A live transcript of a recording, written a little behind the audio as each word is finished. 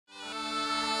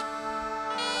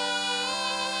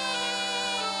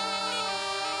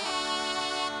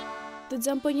The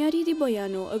Zamponieri di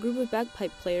Boiano, a group of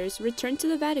bagpipe players, returned to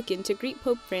the Vatican to greet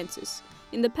Pope Francis.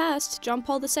 In the past, John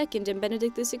Paul II and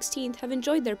Benedict XVI have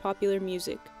enjoyed their popular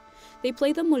music. They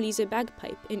play the Molise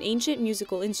bagpipe, an ancient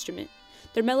musical instrument.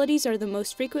 Their melodies are the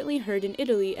most frequently heard in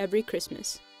Italy every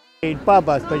Christmas. This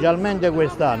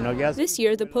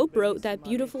year, the Pope wrote that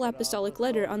beautiful apostolic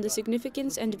letter on the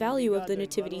significance and value of the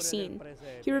nativity scene.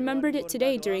 He remembered it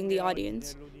today during the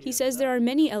audience. He says there are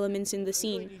many elements in the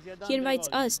scene. He invites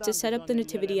us to set up the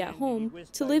nativity at home,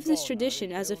 to live this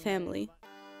tradition as a family.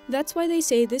 That's why they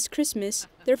say this Christmas,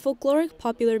 their folkloric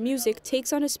popular music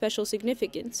takes on a special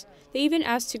significance. They even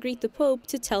asked to greet the Pope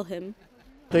to tell him.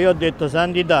 I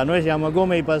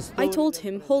told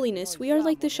him, Holiness, we are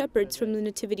like the shepherds from the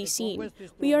nativity scene.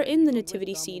 We are in the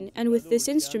nativity scene, and with this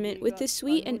instrument, with this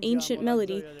sweet and ancient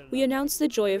melody, we announce the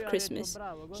joy of Christmas.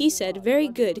 He said, very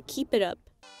good, keep it up.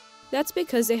 That's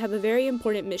because they have a very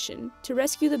important mission, to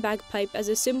rescue the bagpipe as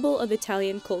a symbol of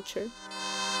Italian culture.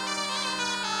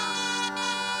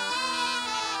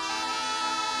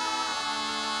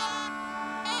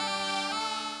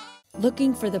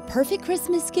 Looking for the perfect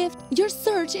Christmas gift? Your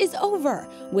search is over!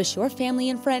 Wish your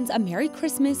family and friends a Merry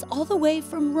Christmas all the way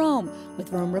from Rome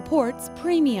with Rome Reports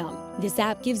Premium. This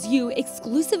app gives you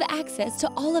exclusive access to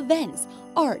all events,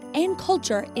 art, and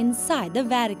culture inside the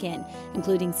Vatican,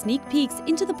 including sneak peeks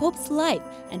into the Pope's life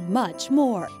and much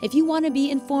more. If you want to be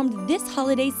informed this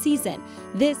holiday season,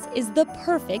 this is the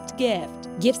perfect gift.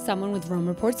 Gift someone with Rome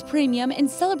Reports Premium and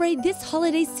celebrate this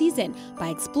holiday season by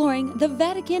exploring the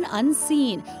Vatican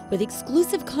Unseen with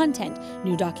exclusive content,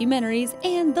 new documentaries,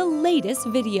 and the latest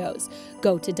videos.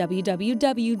 Go to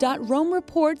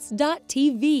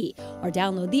www.romereports.tv or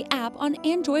download the app on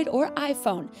Android or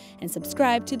iPhone and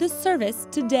subscribe to the service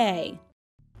today.